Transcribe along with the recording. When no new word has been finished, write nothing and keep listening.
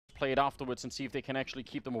play it afterwards and see if they can actually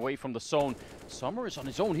keep them away from the zone. Summer is on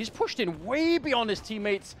his own. He's pushed in way beyond his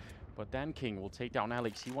teammates. But Dan King will take down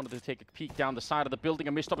Alex. He wanted to take a peek down the side of the building.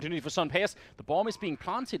 A missed opportunity for Sunpayus. The bomb is being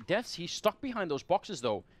planted. Deaths, he's stuck behind those boxes,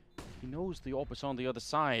 though. He knows the AWP is on the other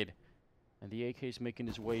side. And the AK is making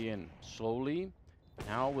his way in. Slowly.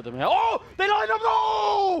 Now with them. Oh! They lined up!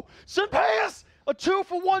 No! Sunpayus! A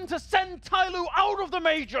 2-for-1 to send Tyloo out of the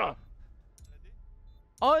major!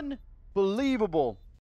 Unbelievable.